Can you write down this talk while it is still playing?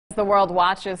As the world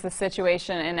watches the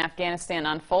situation in Afghanistan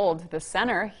unfold, the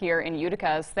center here in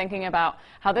Utica is thinking about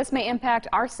how this may impact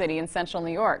our city in central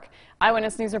New York.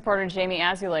 Eyewitness News reporter Jamie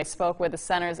Azulay spoke with the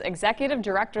center's executive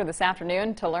director this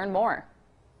afternoon to learn more.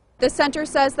 The center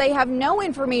says they have no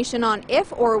information on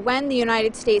if or when the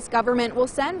United States government will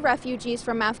send refugees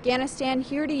from Afghanistan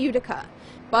here to Utica,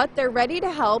 but they're ready to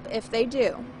help if they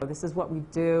do. This is what we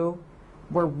do.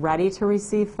 We're ready to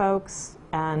receive folks,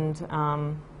 and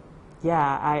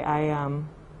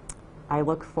I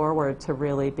look forward to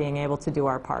really being able to do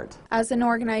our part. As an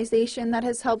organization that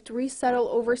has helped resettle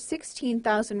over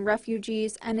 16,000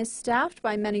 refugees and is staffed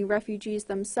by many refugees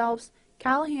themselves,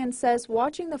 Callahan says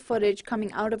watching the footage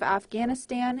coming out of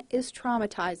Afghanistan is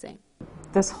traumatizing.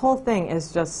 This whole thing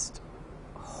is just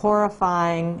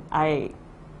horrifying. I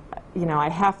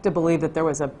have to believe that there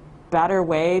was a better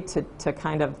way to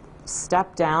kind of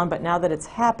step down, but now that it's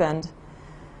happened,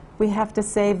 we have to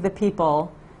save the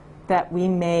people that we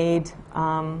made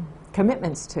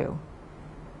commitments to.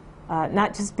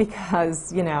 Not just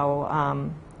because,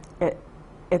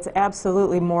 it's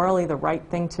absolutely morally the right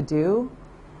thing to do,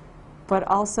 but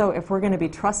also if we're going to be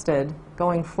trusted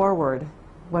going forward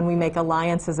when we make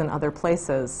alliances in other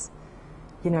places,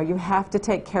 you have to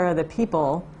take care of the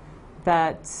people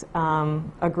that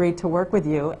agreed to work with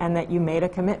you and that you made a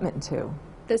commitment to.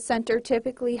 The center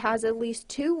typically has at least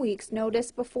 2 weeks'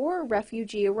 notice before a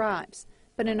refugee arrives.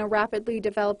 But in a rapidly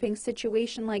developing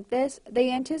situation like this, they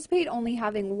anticipate only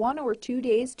having 1 or 2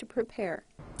 days to prepare.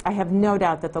 I have no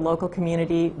doubt that the local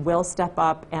community will step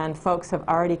up, and folks have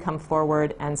already come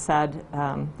forward and said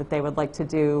that they would like to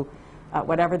do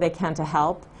whatever they can to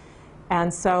help.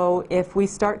 And so if we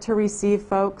start to receive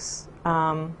folks,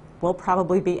 we'll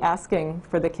probably be asking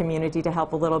for the community to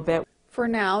help a little bit. For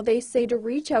now, they say to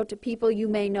reach out to people you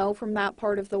may know from that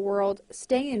part of the world,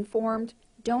 stay informed,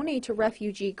 donate to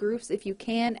refugee groups if you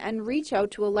can, and reach out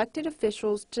to elected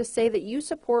officials to say that you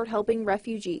support helping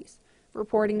refugees.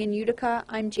 Reporting in Utica,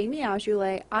 I'm Jamie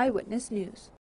Azulay, Eyewitness News.